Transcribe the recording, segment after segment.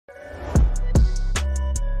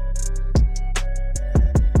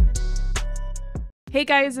Hey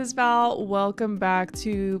guys, it's Val. Welcome back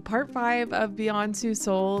to part 5 of Beyond Two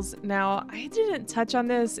Souls. Now, I didn't touch on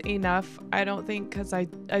this enough, I don't think, because I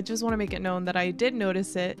just want to make it known that I did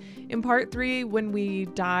notice it. In part 3, when we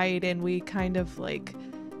died and we kind of like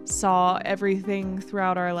saw everything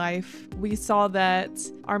throughout our life, we saw that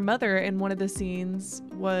our mother in one of the scenes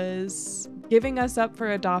was giving us up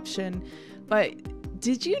for adoption. But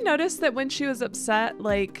did you notice that when she was upset,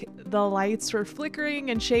 like the lights were flickering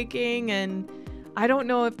and shaking, and I don't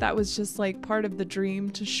know if that was just like part of the dream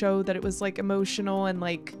to show that it was like emotional and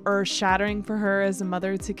like earth-shattering for her as a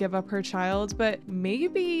mother to give up her child, but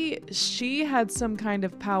maybe she had some kind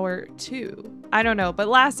of power too. I don't know, but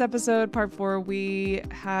last episode, part 4, we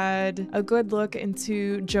had a good look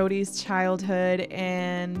into Jodie's childhood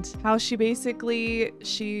and how she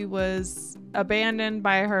was abandoned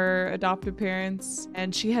by her adoptive parents,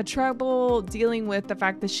 and she had trouble dealing with the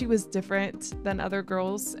fact that she was different than other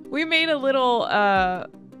girls. We made a little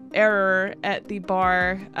error at the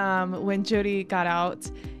bar when Jodie got out,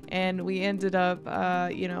 and we ended up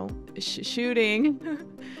shooting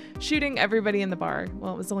shooting everybody in the bar.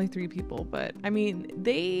 Well, it was only 3 people, but I mean,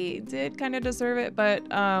 they did kind of deserve it, but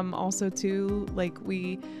also too, like,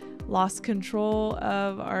 we lost control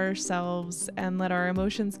of ourselves and let our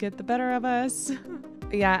emotions get the better of us.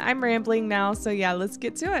 Yeah, I'm rambling now, so yeah, let's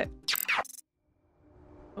get to it.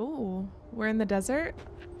 Oh, we're in the desert?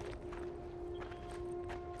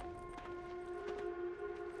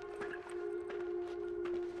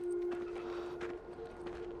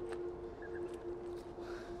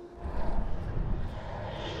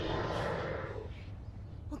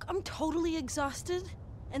 Look, I'm totally exhausted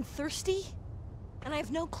and thirsty. And I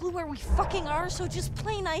have no clue where we fucking are, so just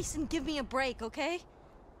play nice and give me a break, okay?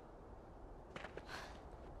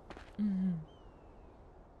 Mm-hmm.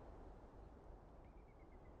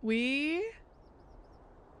 We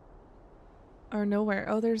are nowhere.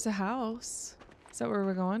 Oh, there's a house. Is that where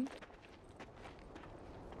we're going?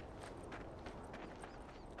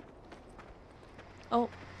 Oh,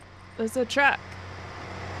 there's a truck.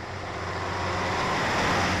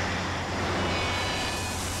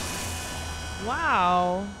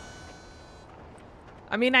 Wow.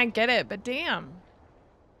 I mean, I get it, but damn.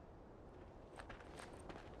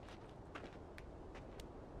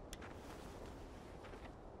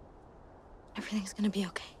 Everything's gonna be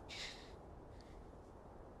okay.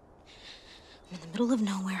 I'm in the middle of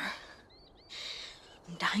nowhere.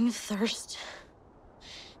 I'm dying of thirst.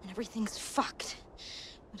 And everything's fucked.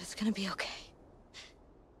 But it's gonna be okay.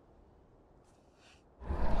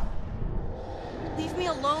 Leave me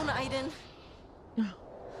alone, Aiden.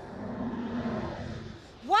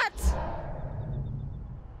 What?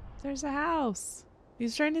 There's a house.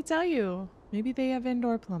 He's trying to tell you. Maybe they have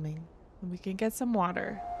indoor plumbing and we can get some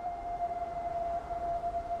water.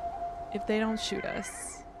 If they don't shoot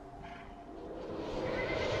us.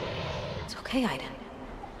 It's okay, Aiden.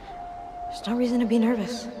 There's no reason to be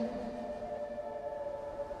nervous.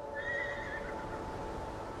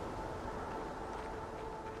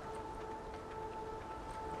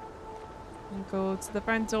 And go to the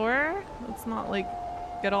front door. Let's not like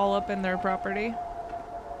get all up in their property.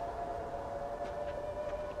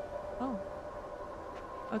 Oh.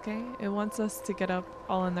 Okay, it wants us to get up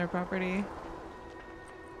all in their property.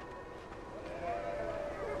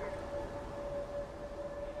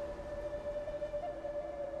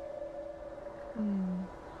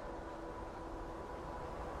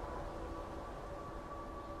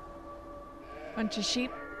 Bunch of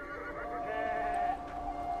sheep.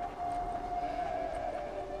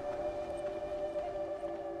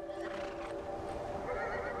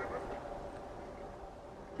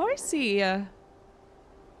 Horsey.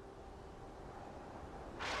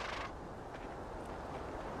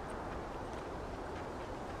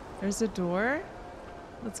 There's a door.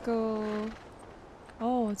 Let's go.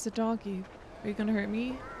 Oh, it's a doggy. Are you gonna hurt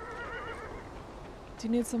me? Do you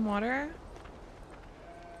need some water?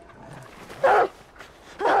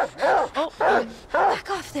 Oh, Back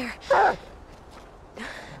off there. I'm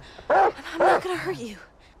not gonna hurt you.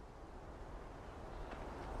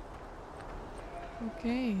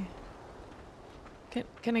 okay.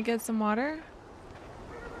 Can I get some water?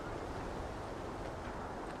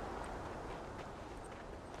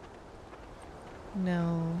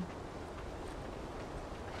 No.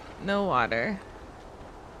 No water.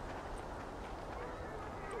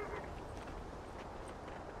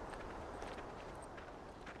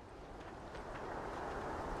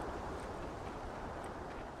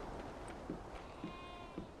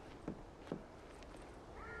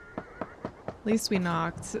 At least we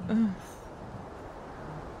knocked. Ugh.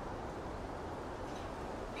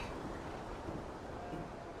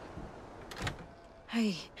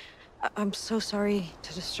 Hi. I'm so sorry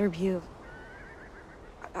to disturb you.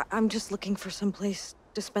 I'm just looking for some place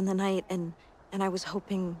to spend the night, and I was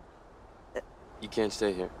hoping... You can't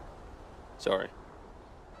stay here. Sorry.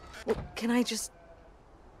 Well, can I just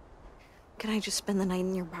spend the night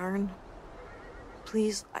in your barn?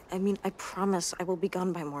 Please? I mean, I promise I will be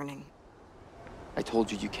gone by morning. I told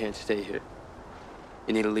you you can't stay here.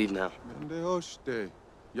 You need to leave now.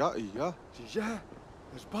 Yé'iitsoh.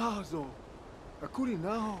 Esbazo.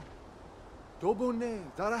 Akurinaho. Tobone.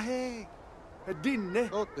 Zarahe. Edinne.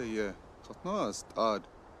 Ote Khatnost ad.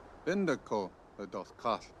 Bindako. Dos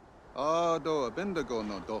kas. Ado Bendigo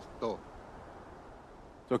no dos do.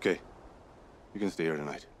 It's okay. You can stay here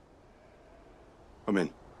tonight. Come in.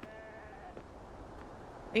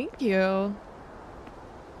 Thank you.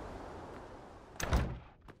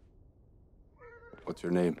 What's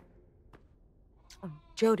your name?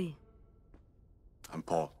 Jodie. I'm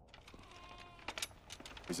Paul.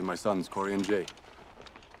 These are my sons, Corey and Jay.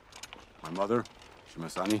 My mother,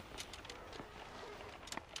 Shimasani.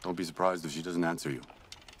 Don't be surprised if she doesn't answer you.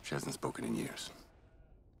 She hasn't spoken in years.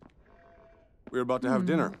 We're about to have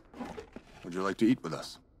dinner. Would you like to eat with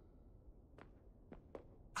us?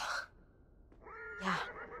 Yeah.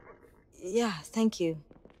 Yeah, thank you.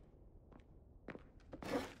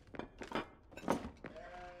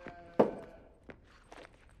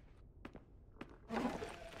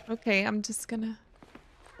 Okay, I'm just gonna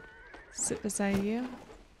sit beside you.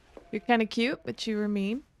 You're kind of cute, but you were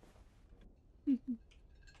mean.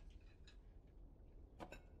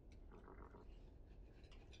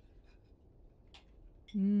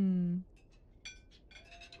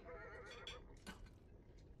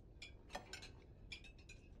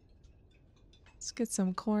 Let's get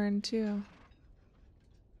some corn too.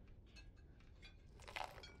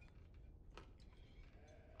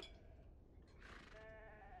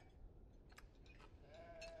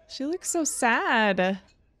 She looks so sad.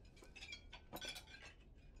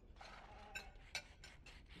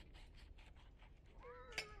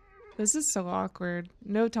 This is so awkward.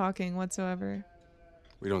 No talking whatsoever.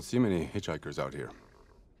 We don't see many hitchhikers out here.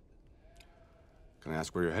 Can I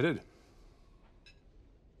ask where you're headed?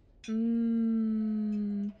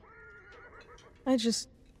 I just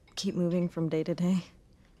keep moving from day to day.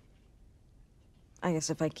 I guess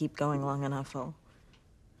if I keep going long enough, I'll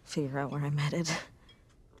figure out where I'm headed.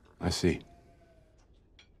 I see.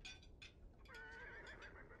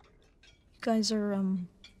 You guys are,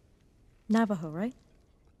 Navajo, right?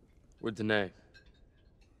 We're Danae.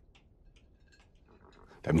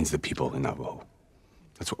 That means the people in Navajo.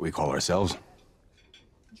 That's what we call ourselves.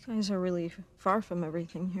 You guys are really far from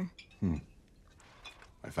everything here.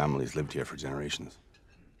 My family's lived here for generations.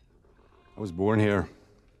 I was born here.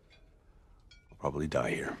 I'll probably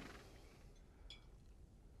die here.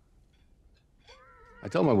 I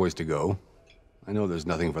tell my boys to go. I know there's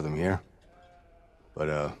nothing for them here. But,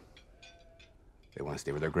 they want to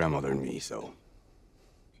stay with their grandmother and me, so...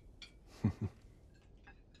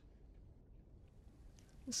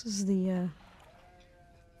 This is the,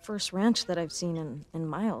 first ranch that I've seen in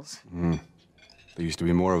miles. There used to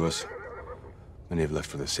be more of us. Many have left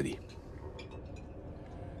for the city.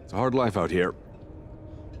 It's a hard life out here.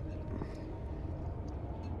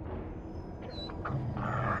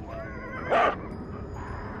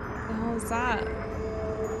 What the hell is that?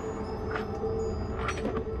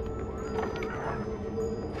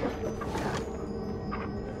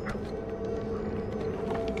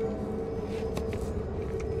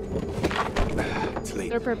 It's late.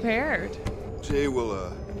 They're prepared. Jay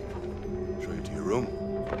will, show you to your room.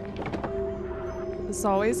 This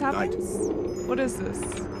always Night. happens? What is this?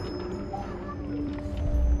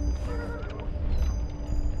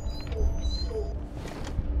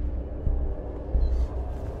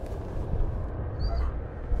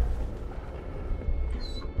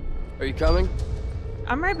 Are you coming?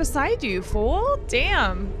 I'm right beside you, fool.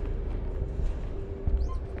 Damn.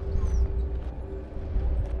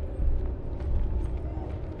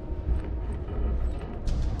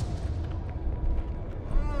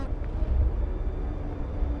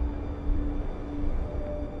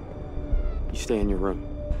 You stay in your room.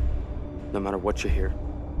 No matter what you hear.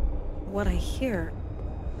 What I hear?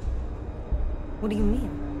 What do you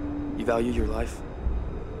mean? You value your life?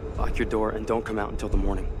 Lock your door and don't come out until the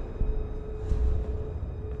morning.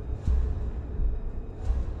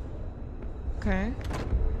 Okay.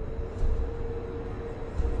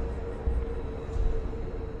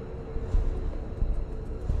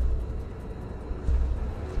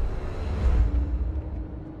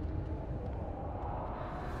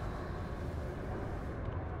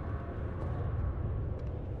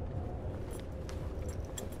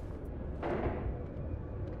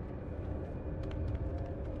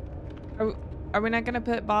 Are we not gonna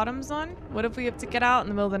put bottoms on? What if we have to get out in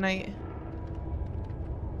the middle of the night?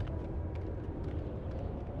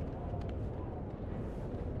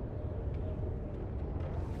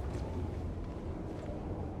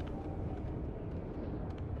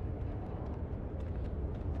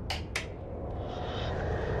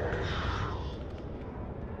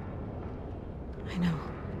 I know.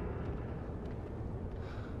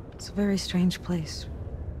 It's a very strange place.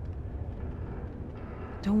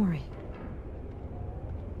 Don't worry.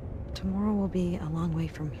 Tomorrow will be a long way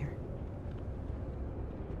from here.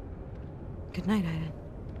 Good night, Aiden.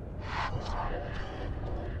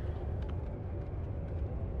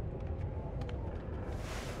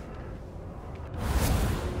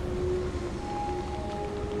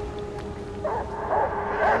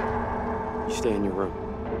 You stay in your room.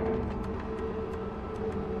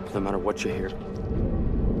 No matter what you hear.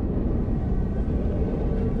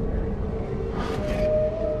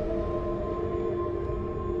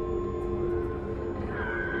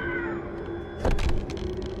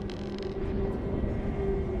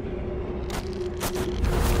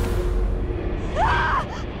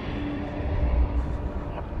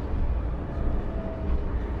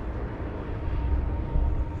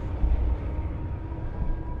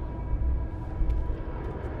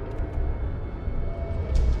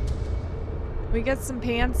 We get some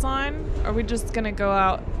pants on? Or are we just gonna go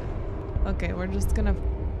out? Okay, we're just gonna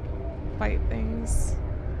fight things.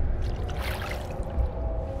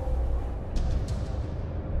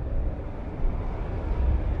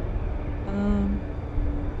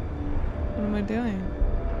 What am I doing?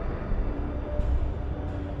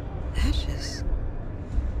 Ashes.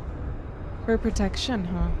 For protection,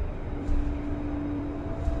 huh?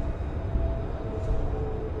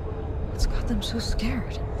 What's got them so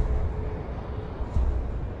scared?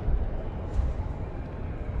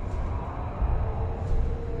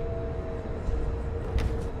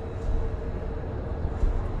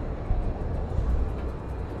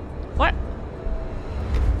 What?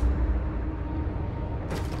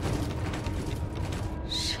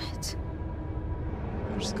 Shit.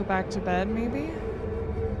 I'll just go back to bed, maybe?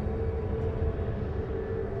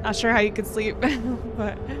 Not sure how you could sleep,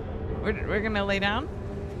 but we're gonna lay down.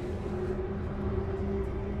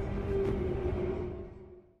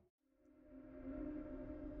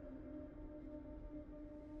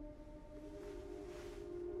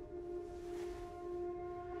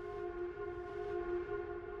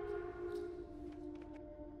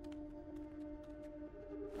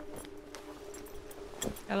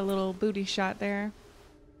 Got a little booty shot there.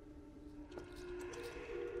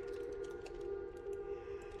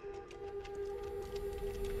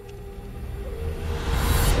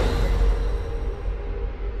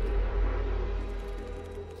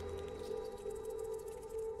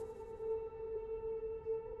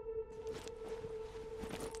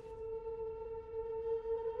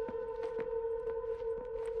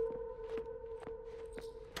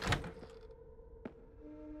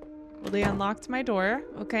 Well, they unlocked my door.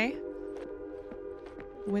 Okay.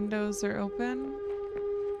 Windows are open.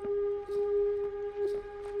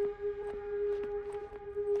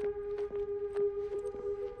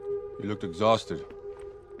 You looked exhausted.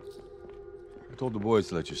 I told the boys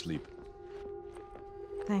to let you sleep.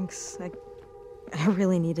 Thanks. I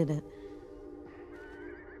really needed it.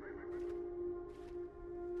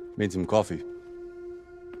 Made some coffee.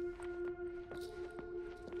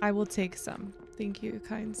 I will take some. Thank you,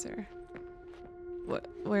 kind sir.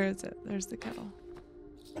 Where is it? There's the kettle.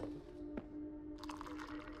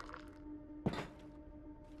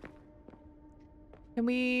 Can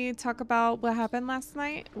we talk about what happened last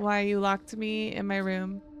night? Why you locked me in my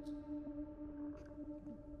room?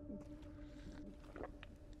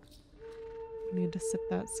 I need to sip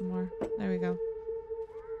that some more. There we go.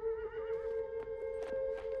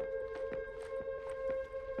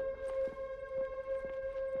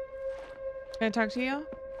 Can I talk to you?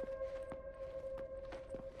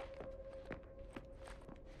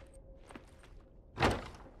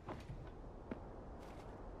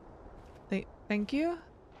 Thank you.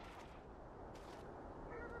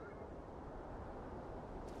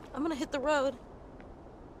 I'm gonna hit the road.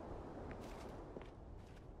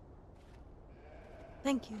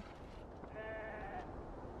 Thank you.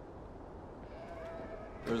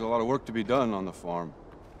 There's a lot of work to be done on the farm.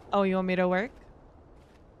 Oh, you want me to work?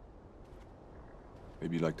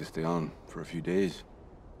 Maybe you'd like to stay on for a few days.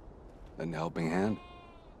 Lend a helping hand.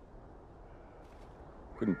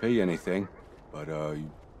 Couldn't pay you anything, but you'd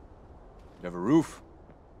have a roof,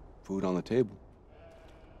 food on the table.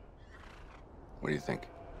 What do you think?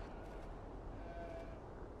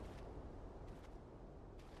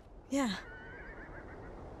 Yeah.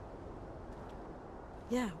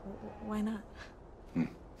 Yeah, why not?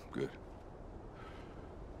 Good.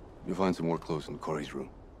 You'll find some more clothes in Corey's room.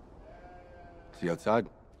 See you outside?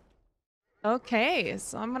 Okay,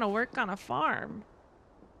 so I'm gonna work on a farm.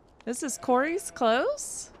 This is Corey's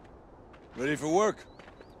clothes? Ready for work?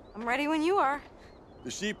 I'm ready when you are.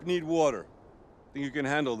 The sheep need water. Think you can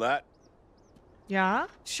handle that? Yeah?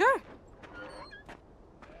 Sure.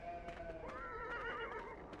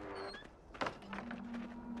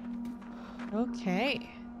 Okay.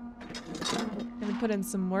 Gonna put in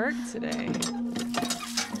some work today.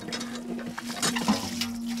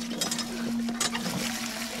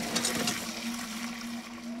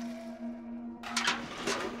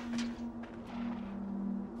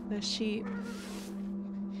 The sheep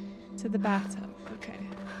to the bathtub. Okay.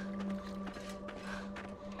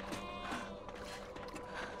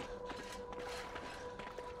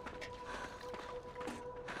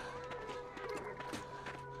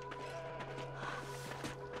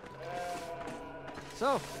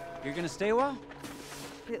 So, you're gonna stay a while?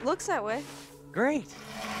 It looks that way. Great.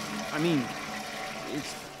 I mean,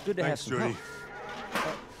 it's good to Thanks, have some Jodie.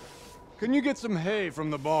 help. Can you get some hay from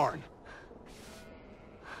the barn?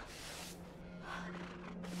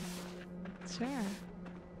 Sure.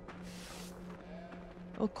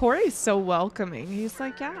 Well, Corey's so welcoming. He's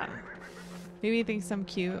like, yeah. Maybe he thinks I'm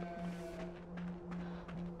cute.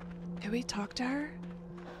 Did we talk to her?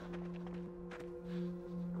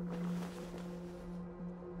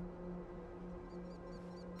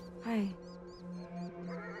 Hi.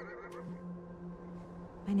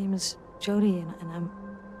 My name is Jodie, and I'm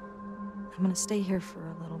gonna stay here for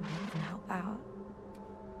a little bit and help out.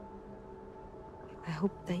 I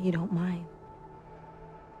hope that you don't mind.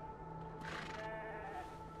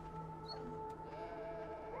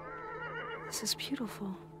 This is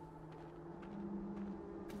beautiful.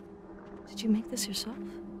 Did you make this yourself?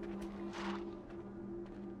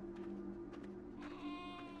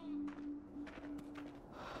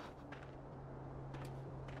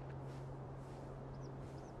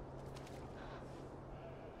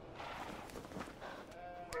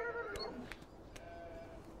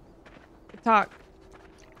 Good talk.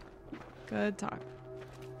 Good talk.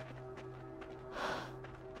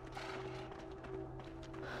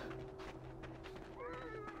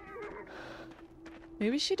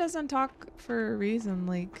 Maybe she doesn't talk for a reason,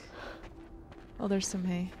 like, oh, there's some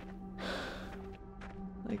hay.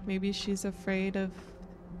 Like, maybe she's afraid of...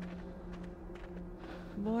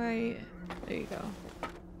 Boy, there you go.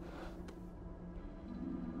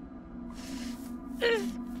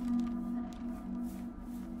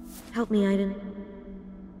 Help me, Aiden.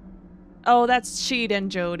 Oh, that's cheating,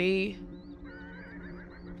 Jodie.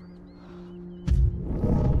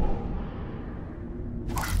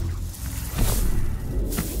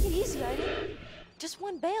 Take it easy, Aiden. Just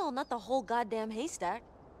one bale, not the whole goddamn haystack.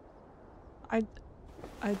 I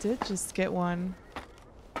did just get one.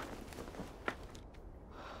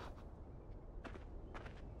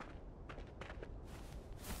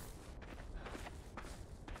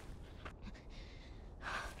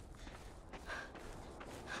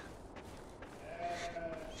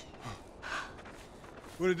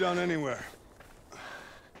 Put it down anywhere.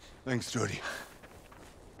 Thanks, Jodie.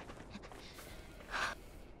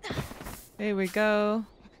 There we go.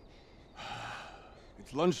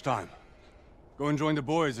 It's lunchtime. Go and join the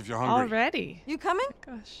boys if you're hungry. Already. You coming?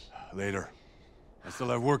 Gosh. Later. I still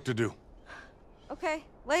have work to do. Okay,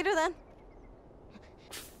 later then.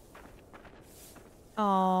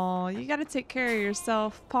 Oh, you gotta take care of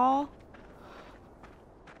yourself, Paul.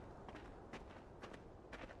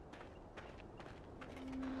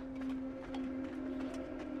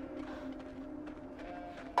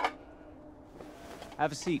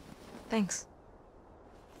 Have a seat. Thanks.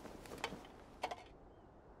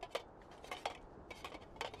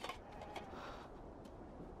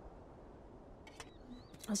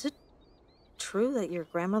 Is it true that your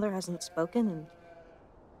grandmother hasn't spoken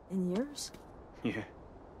in years? Yeah.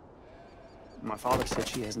 My father said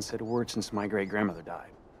she hasn't said a word since my great-grandmother died.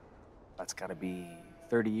 That's gotta be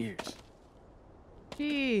 30 years.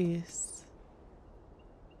 Jeez.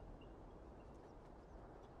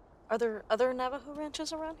 Are there other Navajo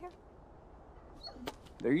ranches around here?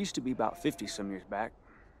 There used to be about 50 some years back,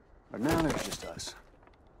 but now there's just us.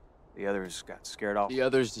 The others got scared off. The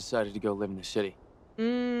others decided to go live in the city. There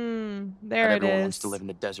Not it everyone is. wants to live in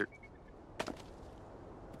the desert.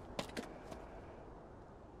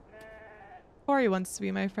 Corey wants to be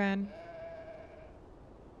my friend.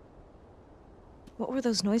 What were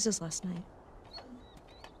those noises last night?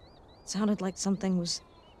 It sounded like something was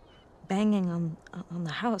banging on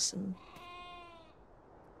the house, and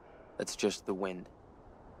That's just the wind.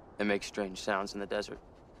 and make strange sounds in the desert.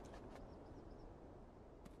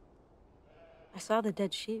 I saw the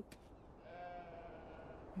dead sheep.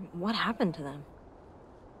 What happened to them?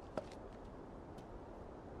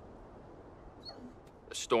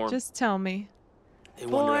 A storm. Just tell me. They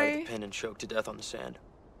wandered out of the Boy. pen and choked to death on the sand.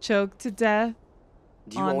 Choked to death.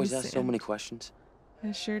 Do you On always the ask so sand. many questions?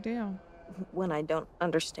 I sure do. When I don't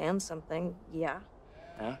understand something, yeah.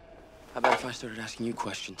 Huh? How about if I started asking you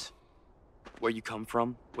questions? Where you come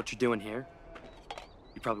from? What you're doing here?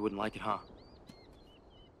 You probably wouldn't like it, huh?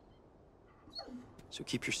 So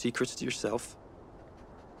keep your secrets to yourself.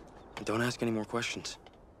 And don't ask any more questions.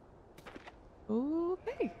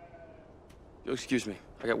 Okay. You'll excuse me.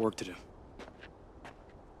 I got work to do.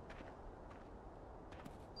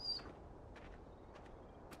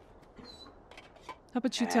 How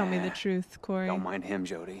about you tell me the truth, Corey? Don't mind him,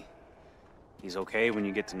 Jodie. He's okay when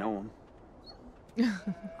you get to know him.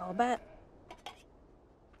 I'll bet.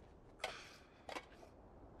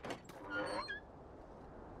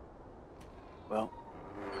 Well,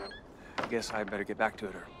 I guess I better get back to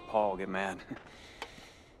it or Paul will get mad.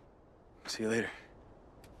 See you later.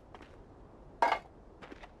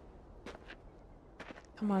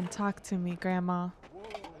 Come on, talk to me, Grandma.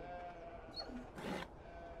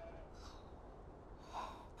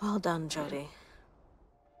 Well done, Jodie.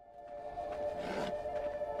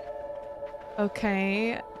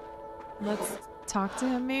 Okay. Let's talk to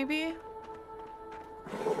him, maybe?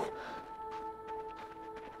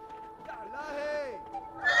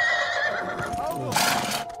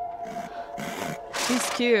 He's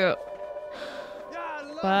cute.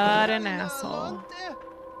 But an asshole.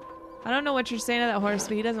 I don't know what you're saying to that horse,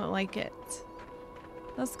 but he doesn't like it.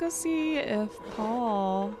 Let's go see if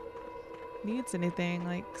Paul needs anything,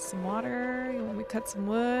 like some water. You want me to cut some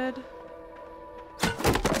wood?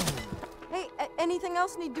 Hey, anything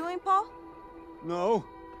else need doing, Paul? No,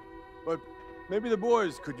 but maybe the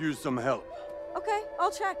boys could use some help. Okay,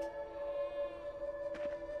 I'll check.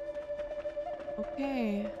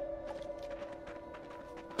 Okay.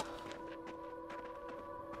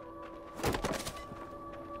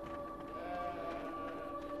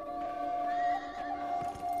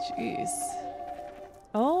 Jeez.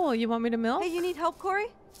 Oh, you want me to milk? Hey, you need help, Corey?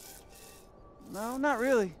 No, not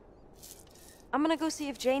really. I'm gonna go see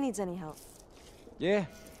if Jay needs any help. Yeah,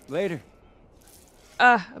 later.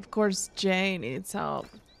 Of course Jay needs help.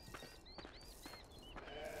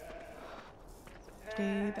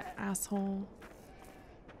 Jay, the asshole.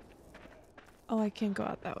 Oh, I can't go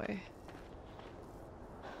out that way.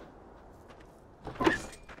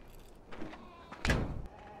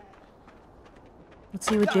 Let's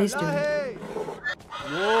see what Jay's doing.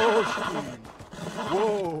 Whoa, Steve.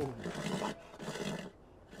 Whoa.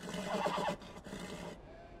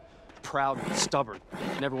 Proud and stubborn.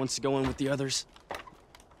 Never wants to go in with the others.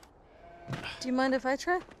 Do you mind if I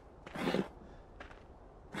try?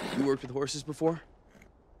 You worked with horses before?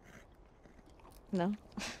 No.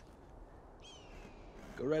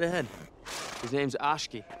 Go right ahead. His name's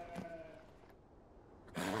Cxdy.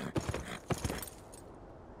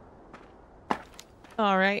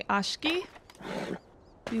 All right, Cxdy.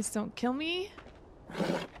 Please don't kill me.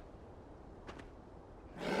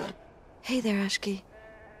 Hey there, Cxdy.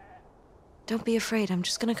 Don't be afraid. I'm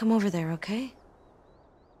just gonna come over there, okay?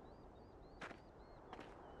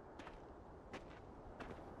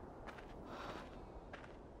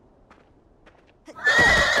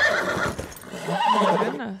 Oh my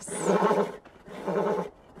goodness.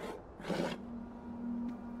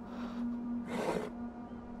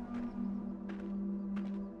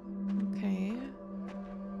 Okay.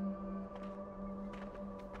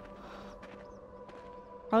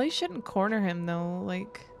 Probably shouldn't corner him though,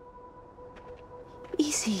 like.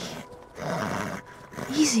 Easy.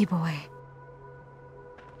 Easy, boy.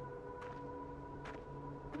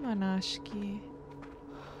 Come on, Cxdy.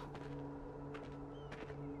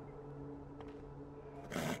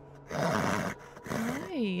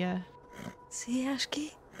 Hi. See,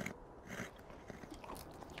 Cxdy?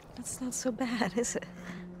 That's not so bad, is it?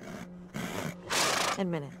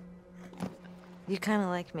 Admit it. You kind of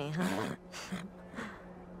like me, huh?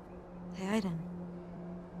 Hey, Aiden.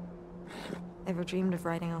 Ever dreamed of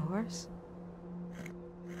riding a horse?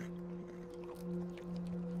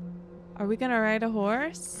 Are we gonna ride a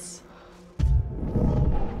horse?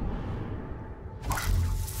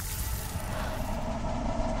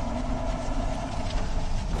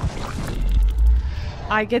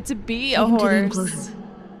 I get to be a horse.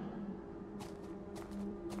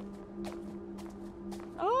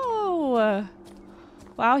 Oh,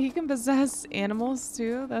 wow, he can possess animals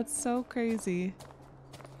too. That's so crazy.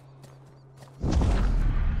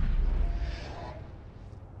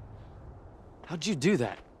 How'd you do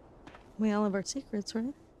that? We all have our secrets,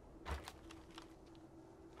 right?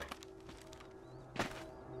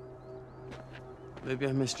 Maybe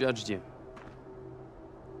I misjudged you.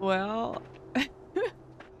 Well,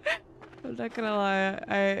 I'm not gonna lie,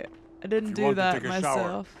 I didn't If you do want to that take a shower,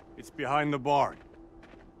 myself. it's behind the barn.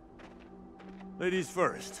 Ladies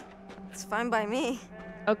first. It's fine by me.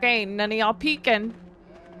 Okay, none of y'all peeking.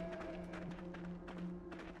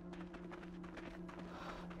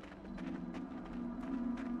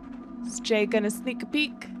 Is Jay gonna sneak a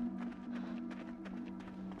peek?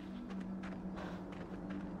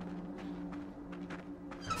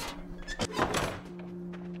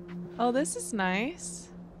 Oh, this is nice.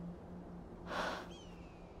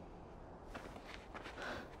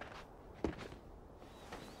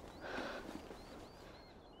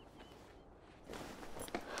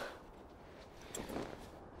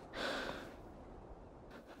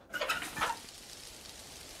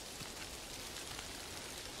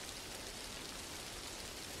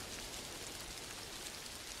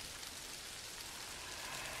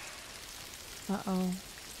 Uh-oh.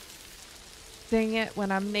 Dang it, when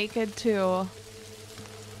I'm naked too.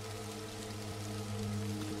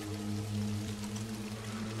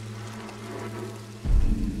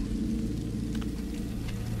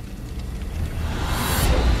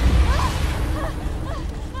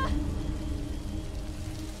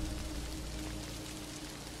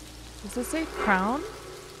 Does this say crown?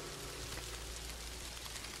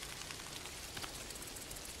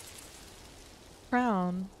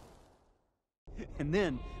 Crown. And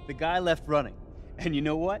then the guy left running. And you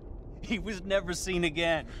know what? He was never seen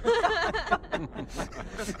again.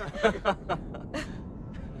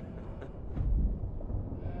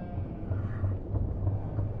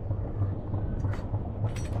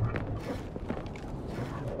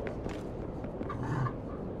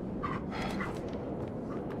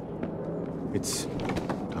 It's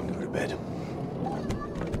time to go to bed.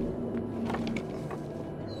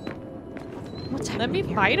 What's Let happening me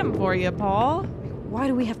here? fight him for you, Paul. Why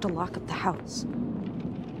do we have to lock up the house?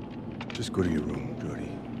 Just go to your room,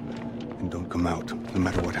 Jodie. And don't come out, no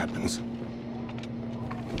matter what happens.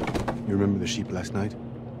 You remember the sheep last night?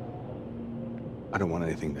 I don't want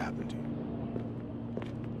anything to happen to you.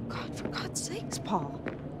 God, for God's sakes, Paul.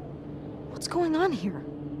 What's going on here?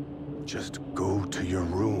 Just go to your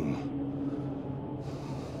room.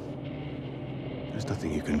 There's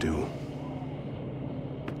nothing you can do.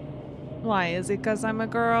 Why? Is it because I'm a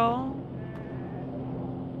girl?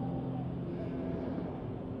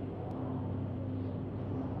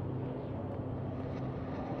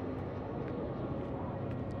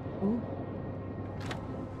 Ooh.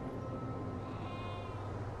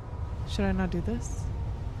 Should I not do this?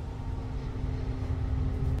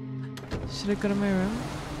 Should I go to my room?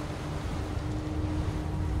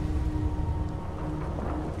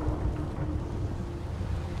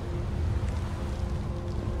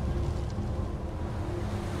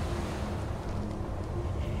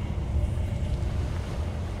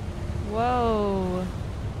 Whoa.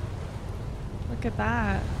 Look at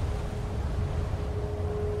that.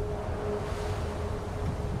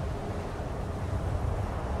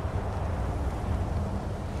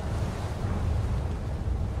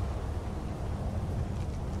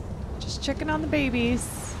 Just checking on the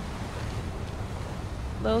babies.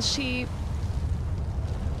 Little sheep.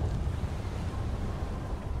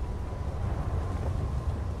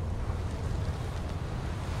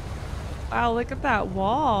 Wow, look at that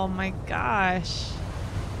wall. My gosh.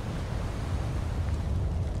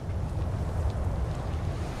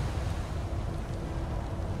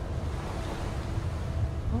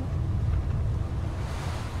 Oh.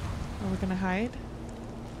 Are we gonna hide?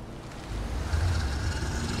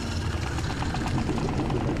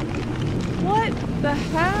 What the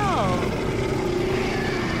hell?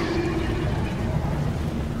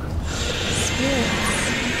 Spirits.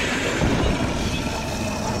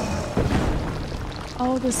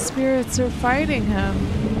 Oh, the spirits are fighting him.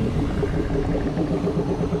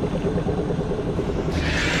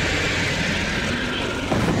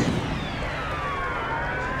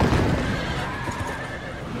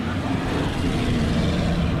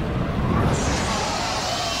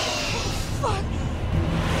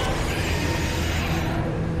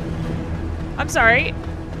 I'm sorry.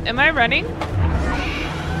 Am I running?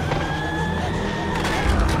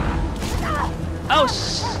 Oh,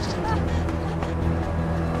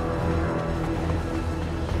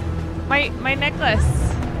 my necklace.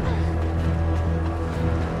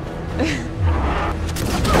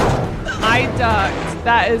 I ducked.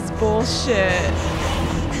 That is bullshit.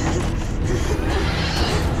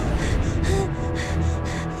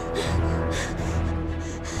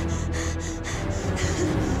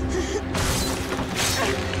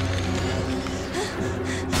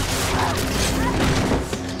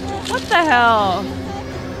 the hell?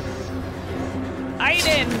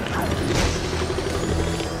 Aiden!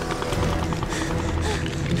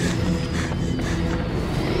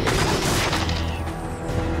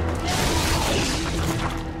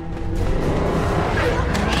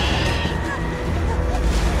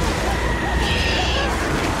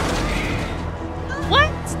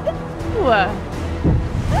 What? No.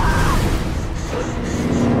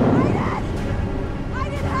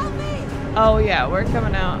 Oh yeah, we're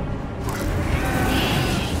coming out.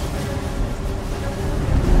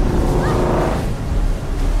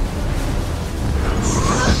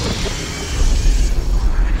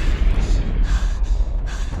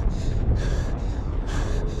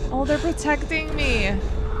 Oh, they're protecting me.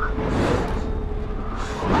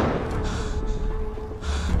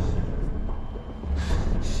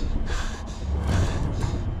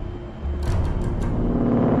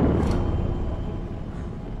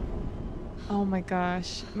 Oh my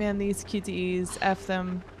gosh. Man, these QTEs, F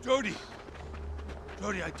them. Jodie!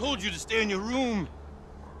 Jodie, I told you to stay in your room.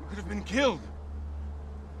 You could have been killed.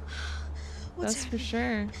 That's for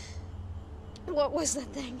sure. What was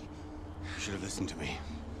that thing? You should have listened to me.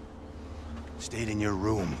 Stayed in your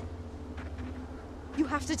room. You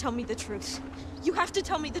have to tell me the truth. You have to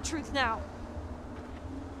tell me the truth now.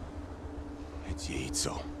 It's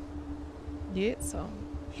Yé'iitsoh. Yé'iitsoh.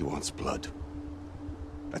 He wants blood.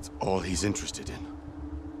 That's all he's interested in.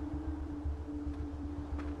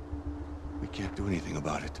 We can't do anything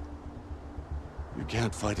about it. You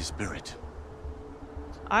can't fight his spirit.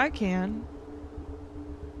 I can.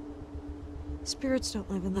 Spirits don't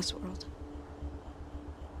live in this world.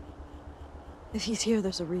 If he's here,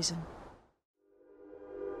 there's a reason.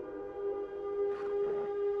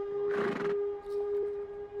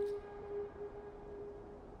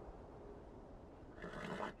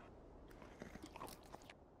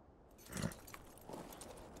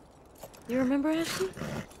 You remember Ashley?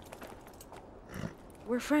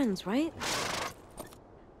 We're friends, right?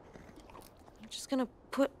 I'm just gonna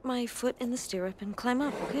put my foot in the stirrup and climb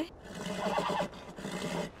up, okay?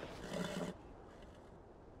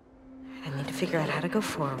 I need to figure out how to go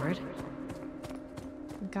forward.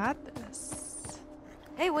 Got this.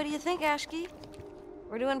 Hey, what do you think, Ashki?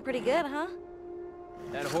 We're doing pretty good, huh?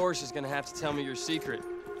 That horse is gonna have to tell me your secret.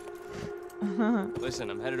 Listen,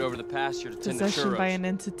 I'm headed over the pasture to tend to Possession churros. by an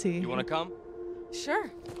entity. You wanna come?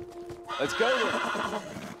 Sure. Let's go then.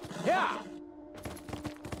 Yeah!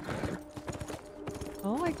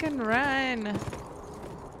 Oh, I can run.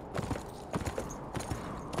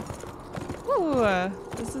 Ooh,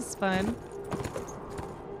 this is fun.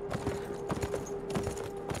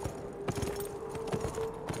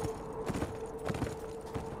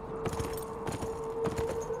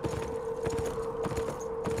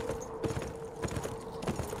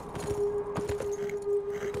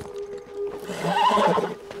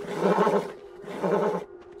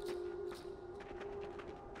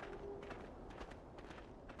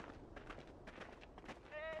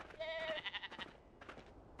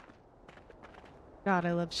 God,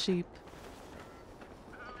 I love sheep.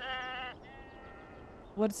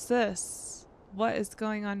 What's this? What is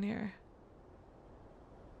going on here?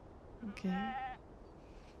 Okay.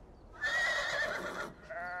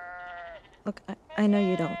 Look, I know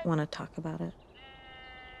you don't want to talk about it.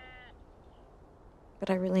 But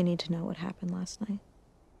I really need to know what happened last night.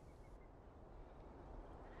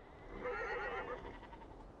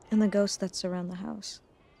 And the ghosts that surround the house.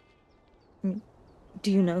 I mean, do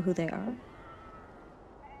you know who they are?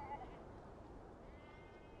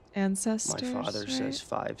 Ancestors. My father right? says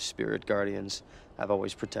 5 spirit guardians have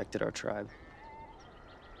always protected our tribe.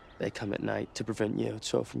 They come at night to prevent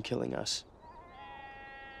Yé'iitsoh from killing us.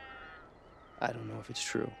 I don't know if it's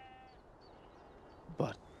true,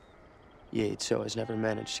 but Yé'iitsoh has never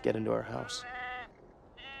managed to get into our house.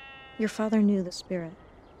 Your father knew the spirit.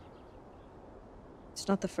 It's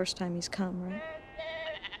not the first time he's come, right?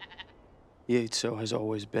 Yé'iitsoh has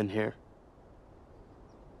always been here.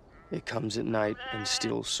 It comes at night and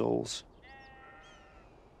steals souls.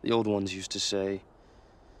 The old ones used to say,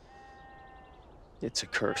 it's a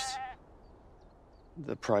curse.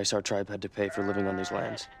 The price our tribe had to pay for living on these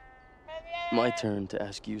lands. My turn to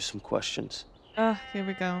ask you some questions. Oh, here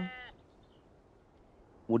we go.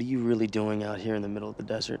 What are you really doing out here in the middle of the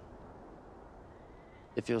desert?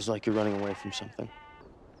 It feels like you're running away from something.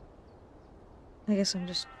 I guess I'm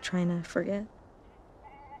just trying to forget.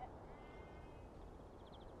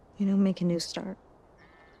 You know, make a new start.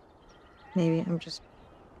 Maybe I'm just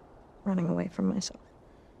running away from myself.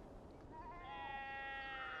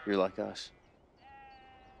 You're like us.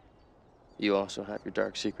 You also have your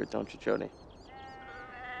dark secret, don't you, Jodie?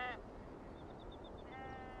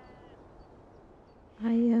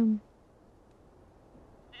 I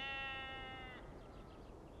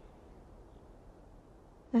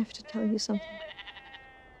have to tell you something.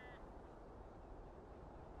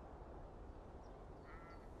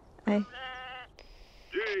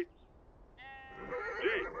 Jay! Jay!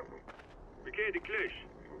 We can't declash.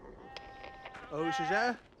 Oh,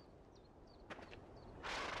 Shazah?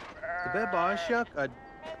 The bed bar shuck.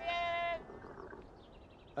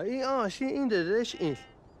 She in the dish is.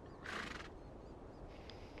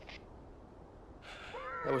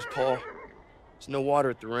 That was Paul. There's no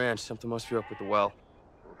water at the ranch. Something must be up with the well.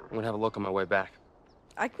 I'm gonna have a look on my way back.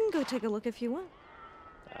 I can go take a look if you want.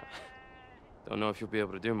 Don't know if you'll be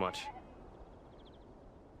able to do much.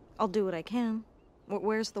 I'll do what I can.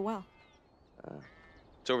 Where's the well?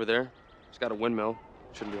 It's over there. It's got a windmill.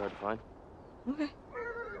 Shouldn't be hard to find. Okay.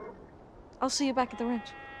 I'll see you back at the ranch.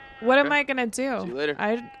 What am I gonna do? See you later.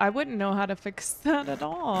 I wouldn't know how to fix that at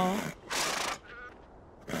all.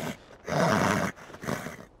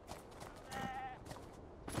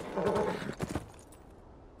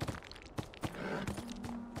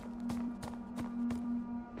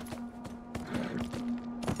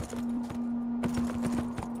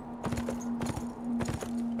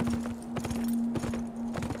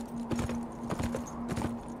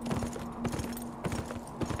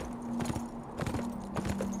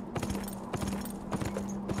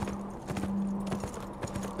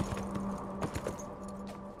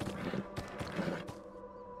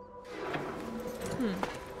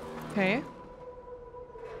 Okay.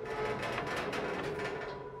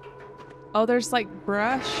 Oh, there's like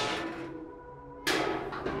brush.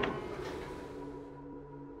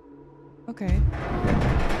 Okay.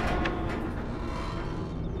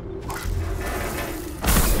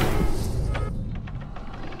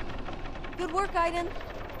 Good work, Aiden.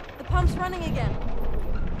 The pump's running again.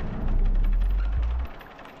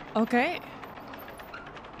 Okay.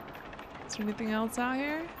 Is there anything else out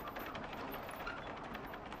here?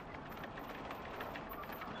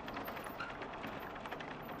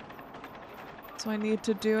 Do I need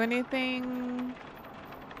to do anything?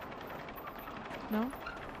 No?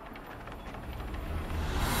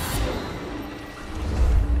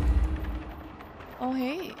 Oh,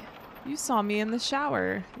 hey. You saw me in the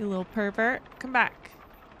shower, you little pervert. Come back.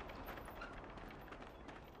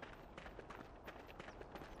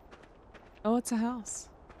 Oh, it's a house.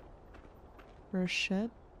 Or a shed.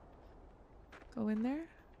 Go in there.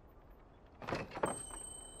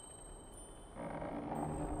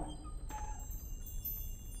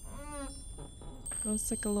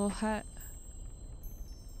 Looks like a little hut.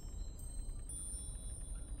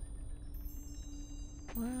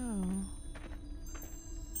 Wow.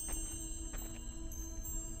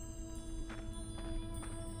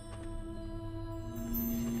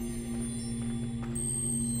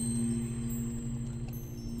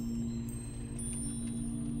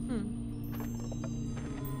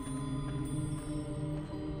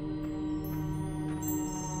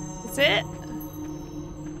 That's it?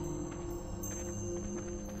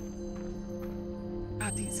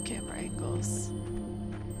 God, these camera angles.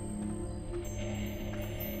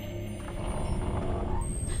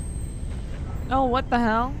 Oh, what the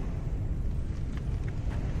hell?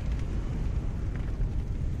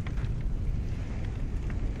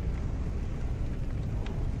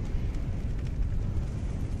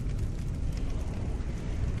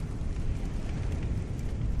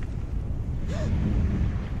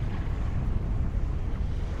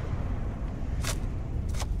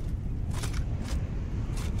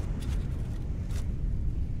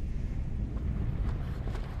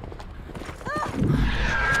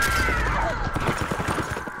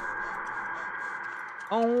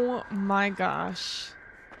 Oh my gosh.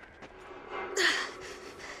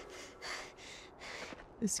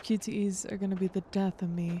 These QTEs are gonna be the death of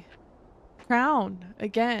me. Crown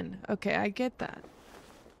again. Okay, I get that.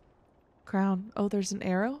 Crown. Oh, there's an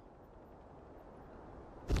arrow?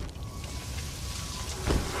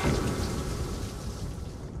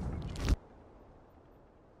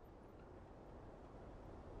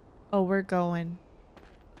 Oh, we're going.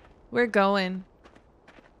 We're going.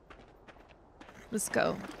 Let's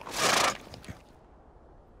go.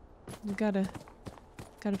 We gotta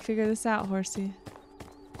figure this out, horsey.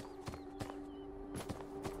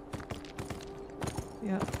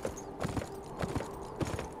 Yep.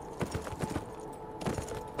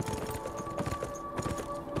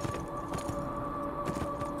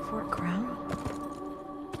 Fort Crown?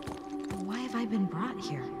 Why have I been brought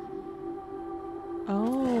here?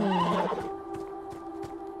 Oh.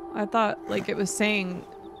 I thought like it was saying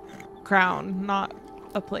Crown, not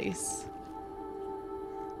a place.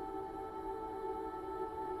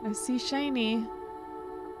 I see shiny.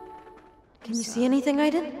 Can you see anything,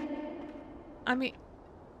 Aiden? I mean,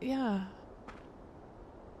 yeah.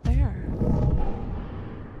 There.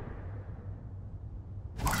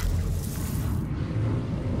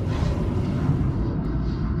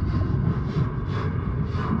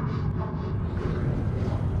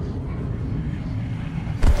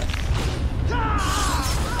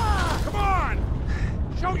 Come on!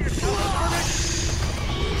 Show yourself,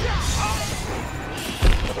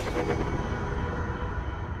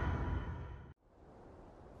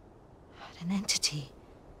 An entity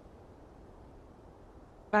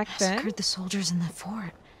Back then? massacred the soldiers in the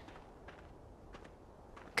fort.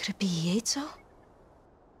 Could it be Yé'iitsoh?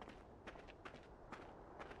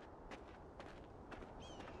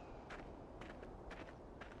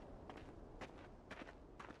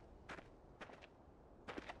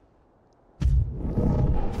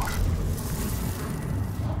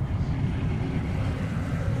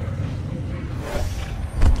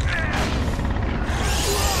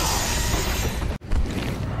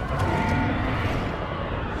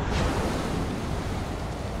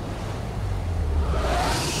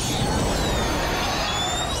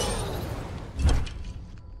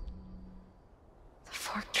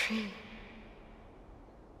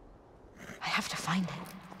 I have to find it.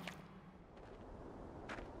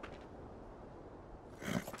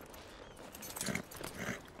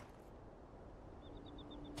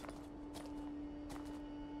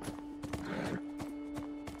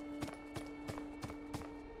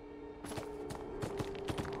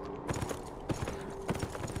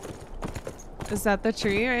 Is that the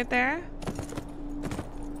tree right there?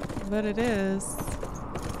 I bet it is.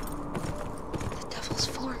 The Devil's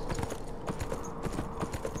Fort.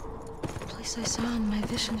 The place I saw in my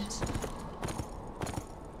visions.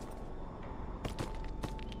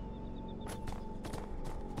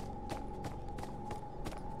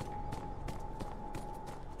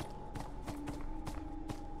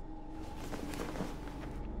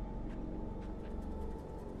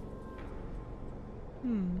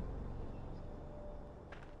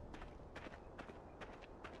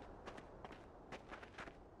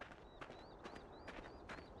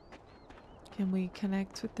 Can we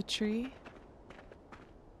connect with the tree?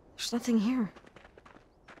 There's nothing here.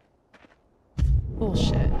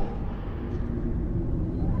 Bullshit.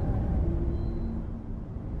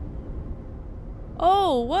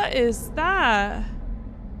 Oh, what is that?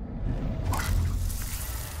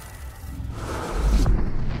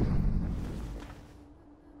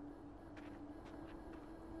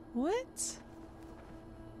 What?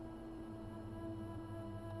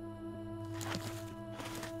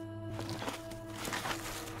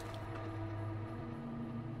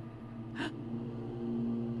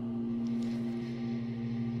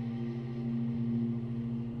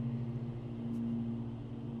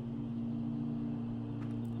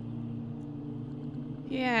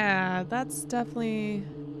 Yeah, that's definitely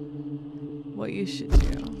what you should do.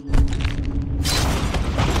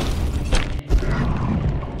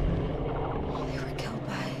 They were killed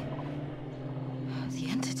by the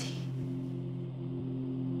entity.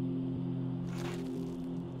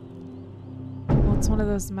 Well, it's one of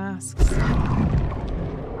those masks.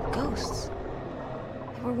 Ghosts.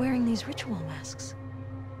 They were wearing these ritual masks.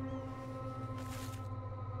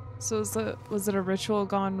 So was it a ritual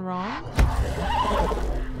gone wrong?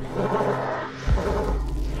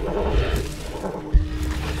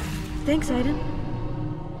 Thanks, Aiden.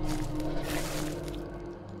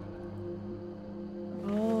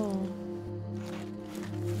 Oh.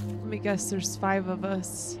 Let me guess, there's 5 of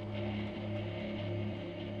us.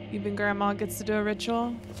 Even Grandma gets to do a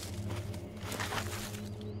ritual?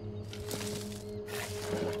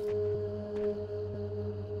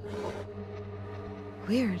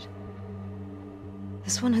 Weird.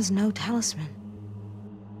 This one has no talisman.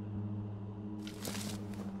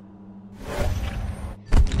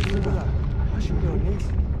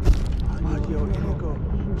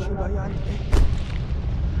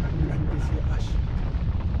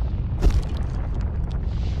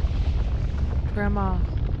 Grandma.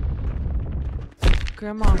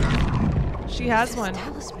 Grandma. She has one.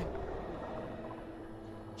 Talisman.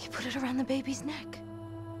 He put it around the baby's neck.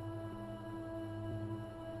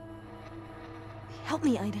 Help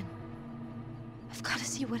me, Aiden. I've got to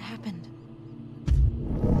see what happened.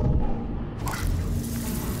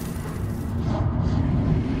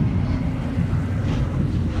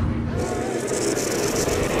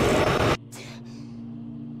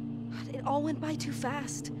 It all went by too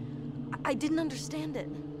fast. I didn't understand it.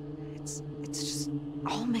 It's just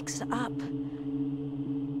all mixed up.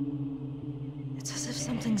 It's as if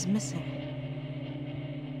something's missing.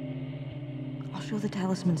 I'll show the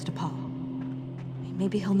talismans to Paul.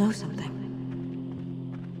 Maybe he'll know something.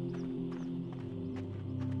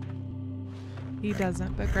 He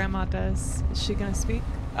doesn't, but Grandma does. Is she gonna speak?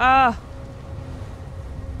 Ah!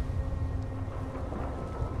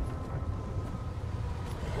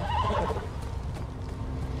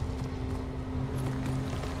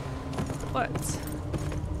 What?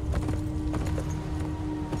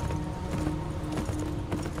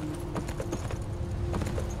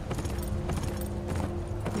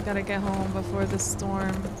 We gotta get home before the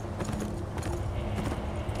storm.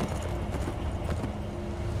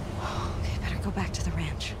 Okay, better go back to the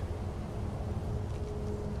ranch.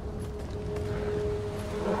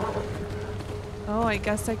 Oh, I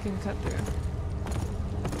guess I can cut through.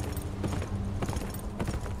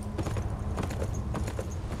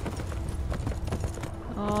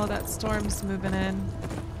 Oh, that storm's moving in.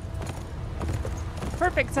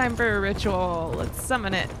 Perfect time for a ritual. Let's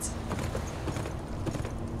summon it.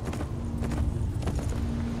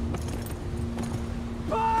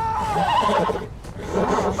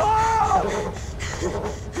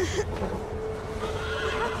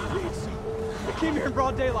 We came here in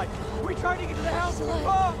broad daylight. We tried to get to the house.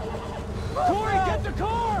 Oh! Tori, get the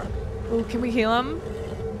car! Oh, can we heal him?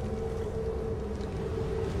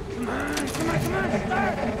 Come on,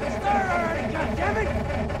 start already, goddammit!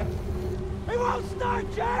 He won't start,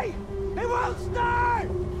 Jay! He won't start!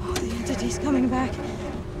 Oh, the entity's coming back.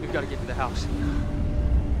 We've got to get to the house.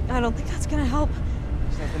 I don't think that's gonna help.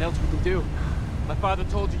 There's nothing else we can do. My father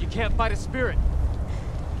told you you can't fight a spirit.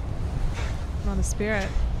 Not a spirit.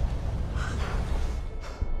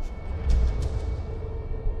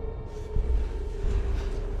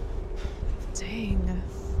 Dang.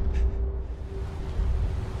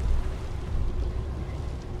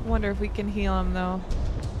 I wonder if we can heal him though.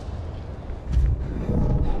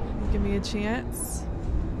 Give me a chance.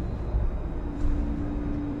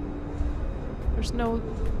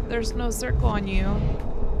 There's no circle on you.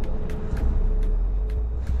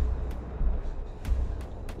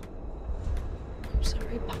 I'm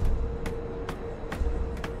sorry, Pop.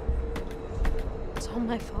 It's all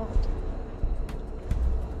my fault.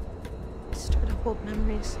 I stirred up old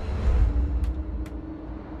memories.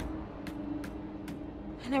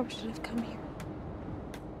 I never should have come here.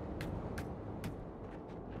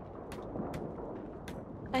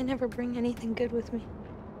 I never bring anything good with me.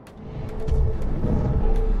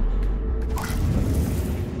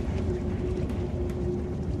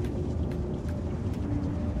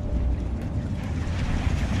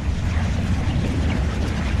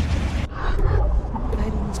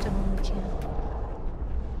 Fighting's done all we can.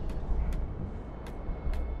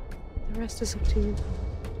 The rest is up to you.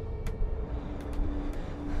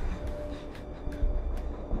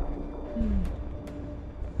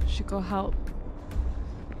 Should go help.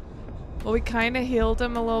 Well, we kind of healed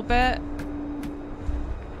him a little bit.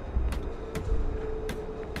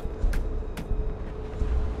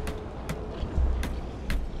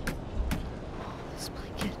 This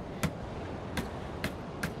blanket.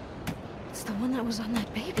 It's the one that was on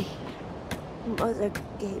that baby. Mother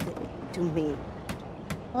gave it to me.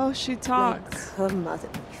 Oh, she Like talks. her mother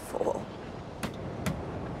before.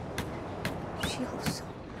 She also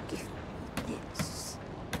gave me this.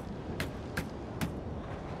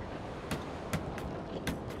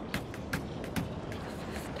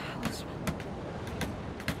 Talisman.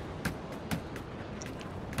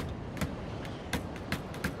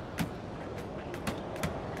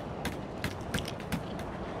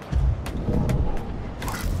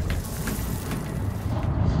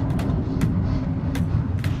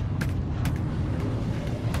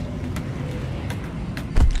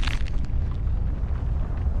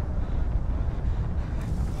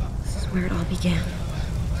 Where it all began.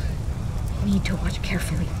 I need to watch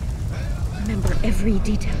carefully. Remember every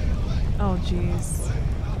detail. Oh, jeez.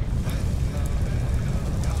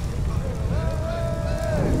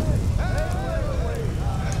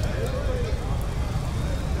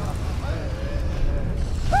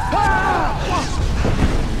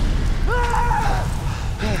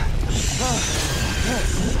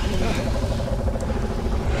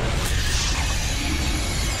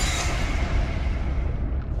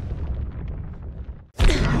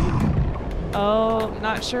 Oh,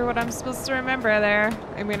 not sure what I'm supposed to remember there.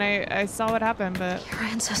 I mean, I saw what happened, but... Your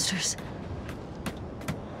ancestors.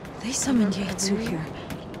 They summoned Yé'iitsoh here.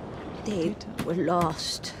 They were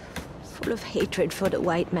lost, full of hatred for the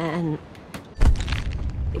white man.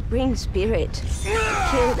 They bring spirit,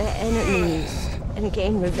 kill their enemies, and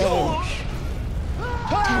gain revenge.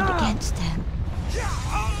 He turned against them.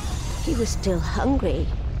 He was still hungry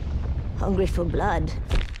for blood.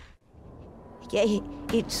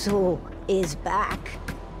 Yé'iitsoh is back.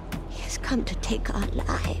 He has come to take our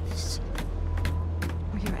lives.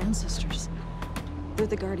 We're your ancestors. They're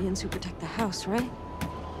the guardians who protect the house, right?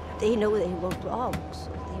 They know they were wrong, so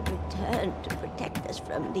they returned to protect us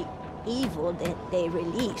from the evil that they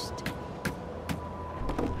released.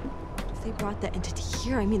 If they brought the entity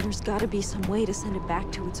here, I mean, there's gotta be some way to send it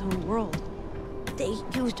back to its own world. They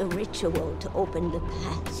used a ritual to open the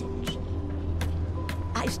passage.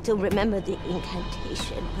 I still remember the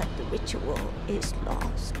incantation, but the ritual is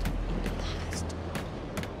lost in the past.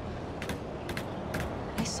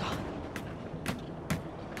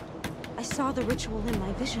 I saw the ritual in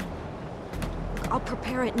my vision. Look, I'll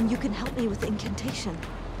prepare it and you can help me with the incantation.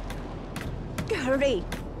 Hurry!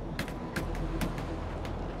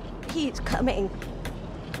 He's coming.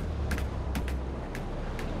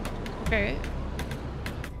 Okay.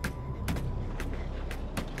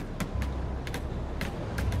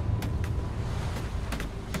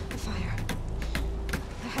 A fire.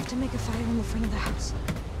 I have to make a fire in the front of the house.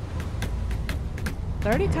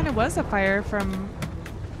 There already kind of was a fire from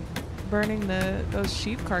burning those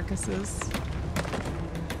sheep carcasses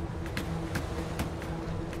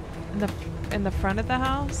in the front of the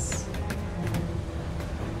house.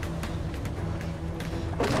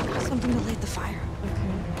 Something to light the fire.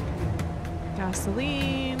 Okay.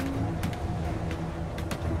 Gasoline.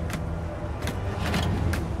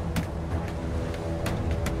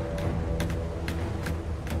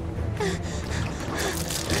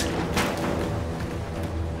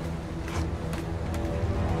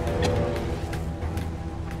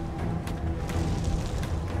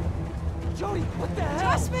 Jodie, what the hell?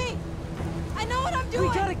 Trust me! I know what I'm doing!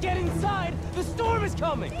 We gotta get inside! The storm is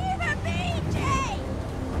coming! Even me, Jay!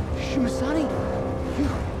 Sonny,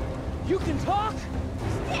 you can talk?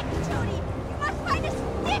 Stick, Jodie! You must find a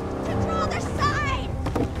stick to draw the sign!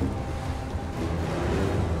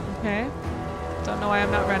 Okay. Don't know why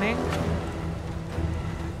I'm not running.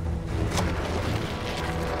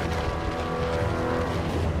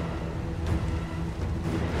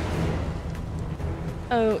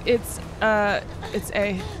 Oh, it's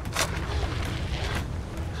A.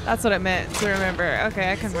 That's what it meant to remember.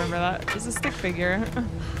 Okay, I can remember that. It's a stick figure.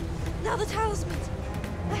 Now the talismans!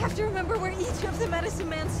 I have to remember where each of the medicine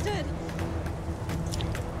men stood.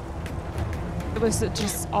 It was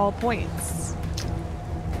just all points.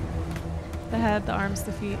 The head, the arms,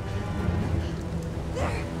 the feet.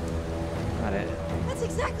 There! Got it. That's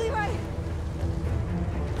exactly right!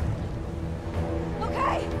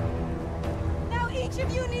 Okay! Now each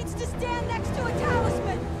of you needs to stand next to a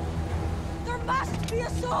talisman! There must be a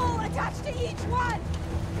soul attached to each one!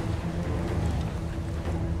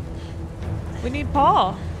 We need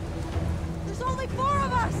Paul. There's only 4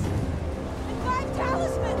 of us! And 5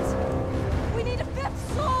 talismans! We need a 5th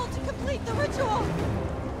soul to complete the ritual!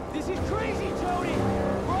 This is crazy, Jodie!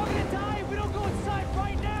 We're all gonna die if we don't go inside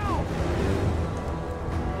right now!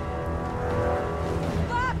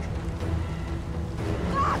 Fuck!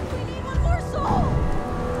 Fuck! We need one more soul!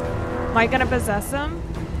 Am I gonna possess him?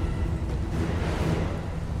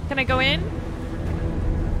 Can I go in?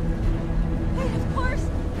 Hey, of course!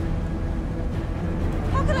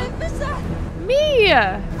 How could I have missed that? Me!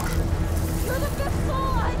 You're the 5th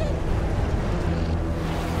soul, I didn't...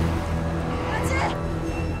 That's it!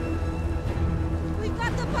 We've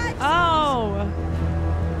got the 5 souls! Oh!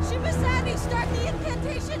 Shimasani, start the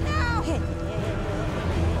incantation now!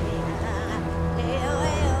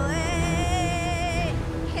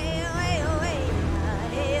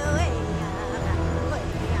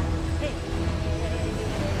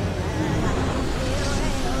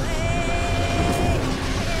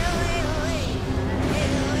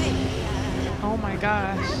 Oh my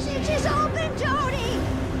gosh. Passage is open, Jodie!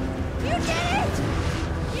 You did it!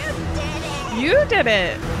 You did it! You did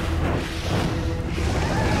it!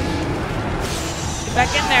 Get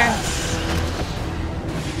back in there.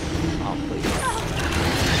 Oh, please.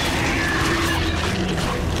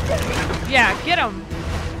 Yeah, get him.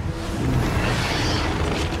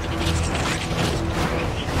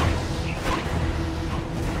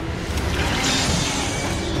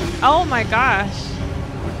 Oh my gosh.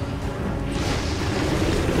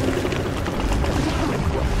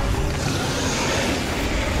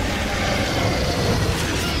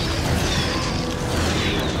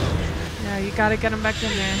 Yeah, you gotta get them back in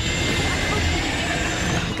there.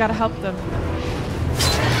 You gotta help them.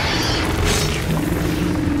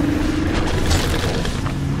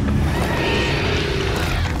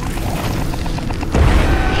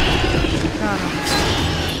 Got him.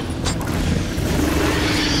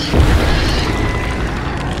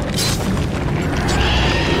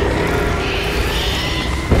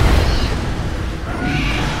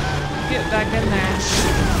 Get back in there.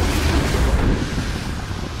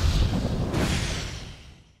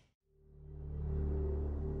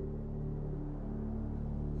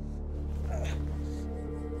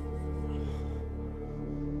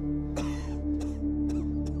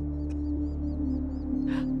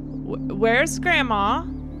 Where's Grandma?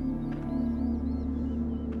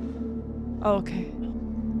 Oh, okay.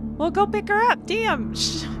 Well, go pick her up. Damn.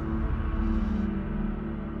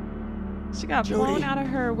 She got blown out of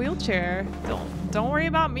her wheelchair. Don't worry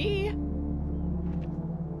about me.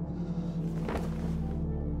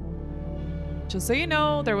 Just so you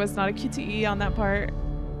know, there was not a QTE on that part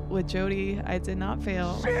with Jodie. I did not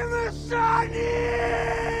fail.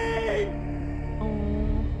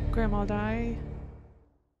 Oh, Grandma died.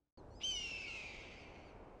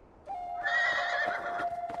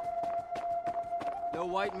 No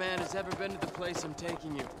white man has ever been to the place I'm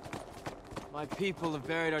taking you. My people have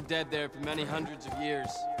buried our dead there for many hundreds of years.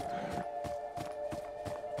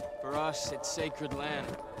 For us, it's sacred land.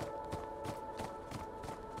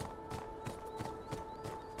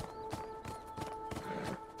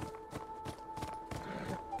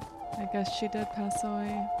 I guess she did pass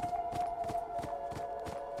away.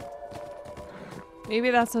 Maybe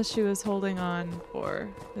that's what she was holding on for,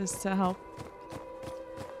 is to help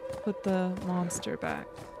put the monster back.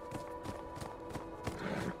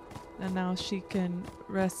 And now she can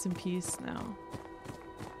rest in peace now.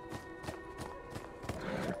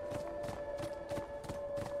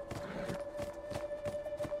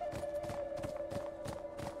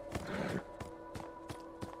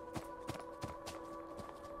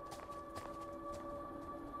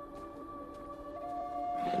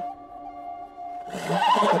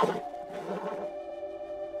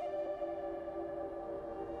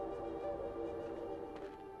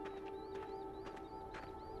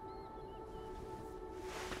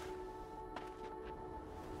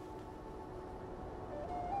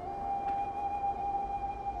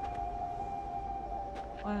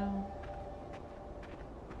 Wow.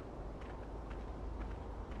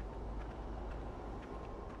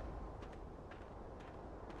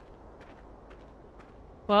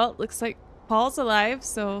 Well, looks like Paul's alive,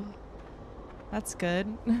 so that's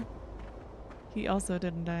good. He also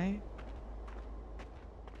didn't die.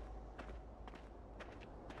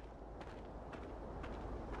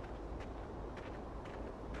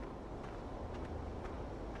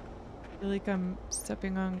 I feel like I'm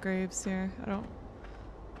stepping on graves here. I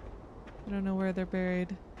don't know where they're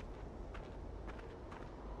buried.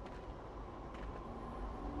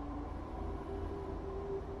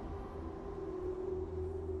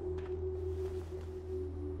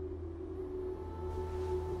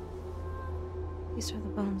 These are the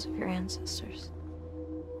bones of your ancestors.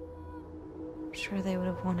 I'm sure they would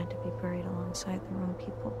have wanted to be buried alongside their own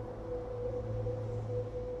people.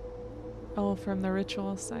 Oh, from the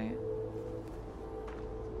ritual site.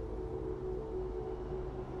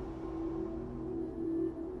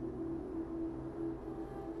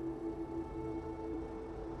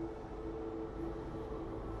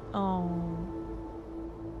 Oh.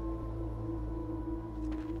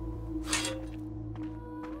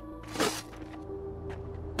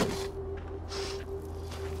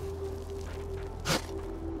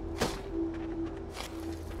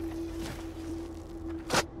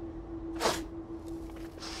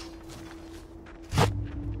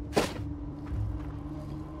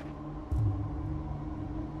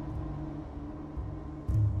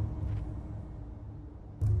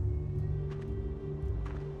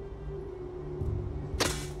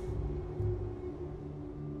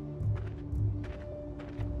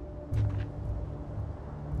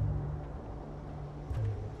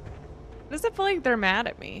 Does it feel like they're mad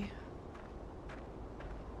at me?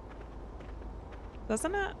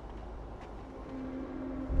 Doesn't it?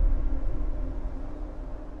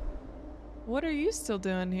 What are you still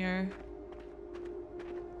doing here?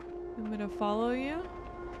 I'm gonna follow you?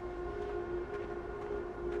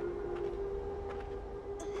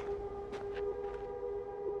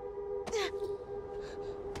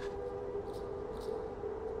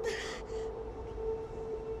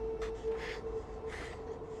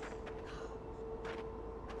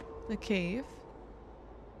 The cave.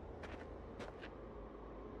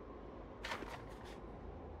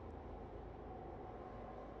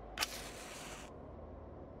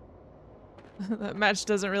 That match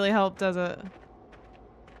doesn't really help, does it?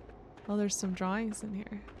 Oh, there's some drawings in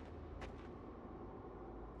here.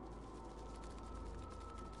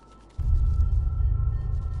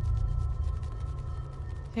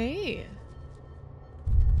 Hey.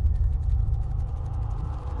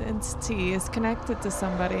 The entity is connected to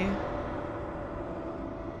somebody.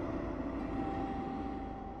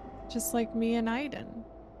 Just like me and Aiden.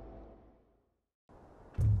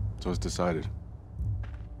 So it's decided.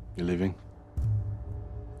 You leaving?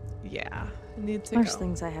 Yeah, I need to There's go.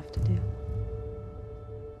 things I have to do.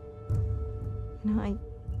 You know,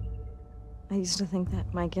 I used to think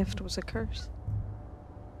that my gift was a curse.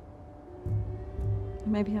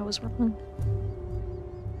 Maybe I was wrong.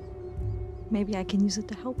 Maybe I can use it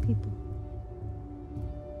to help people.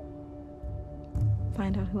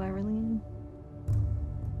 Find out who I really am.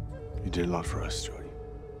 You did a lot for us, Jodie.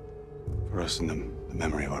 For us and the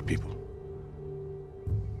memory of our people.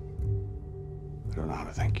 I don't know how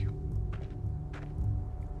to thank you.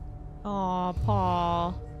 Aw,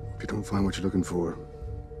 Paul. If you don't find what you're looking for,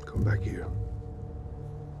 come back here.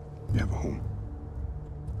 You have a home.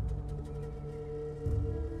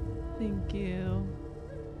 Thank you.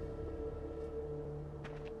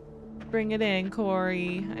 Bring it in,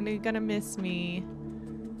 Corey. I know you're gonna miss me.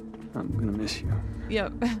 I'm gonna miss you.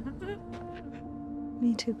 Yep.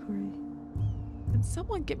 Me too, Corey. Can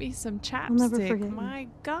someone get me some chapstick? I'll never forget you. My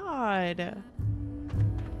God.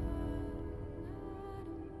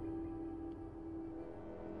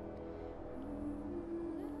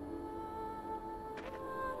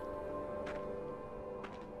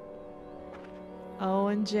 Oh,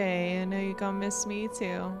 and Jay, I know you're gonna miss me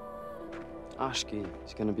too. Ashki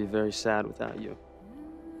is gonna be very sad without you.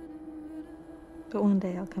 But one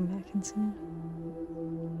day I'll come back and see you.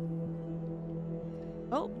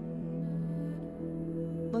 Oh.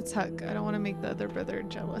 Let's hug. I don't want to make the other brother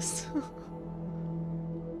jealous.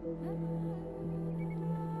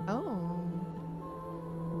 Oh.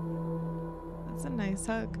 That's a nice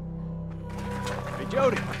hug. Hey,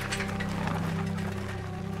 Jodie!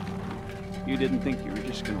 You didn't think you were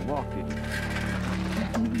just gonna walk, did you?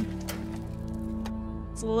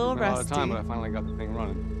 It's a little Been a lot rusty. of time, but I finally got the thing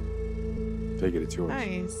running. Take it, it's yours.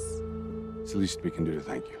 Nice. It's the least we can do to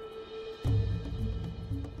thank you.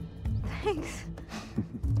 Thanks.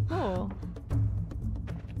 Cool.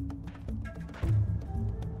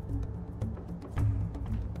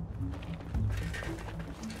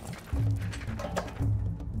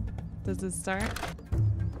 Does it start?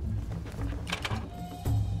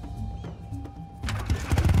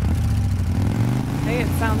 Hey, it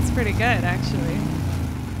sounds pretty good, actually.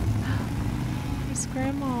 There's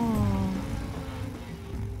Grandma.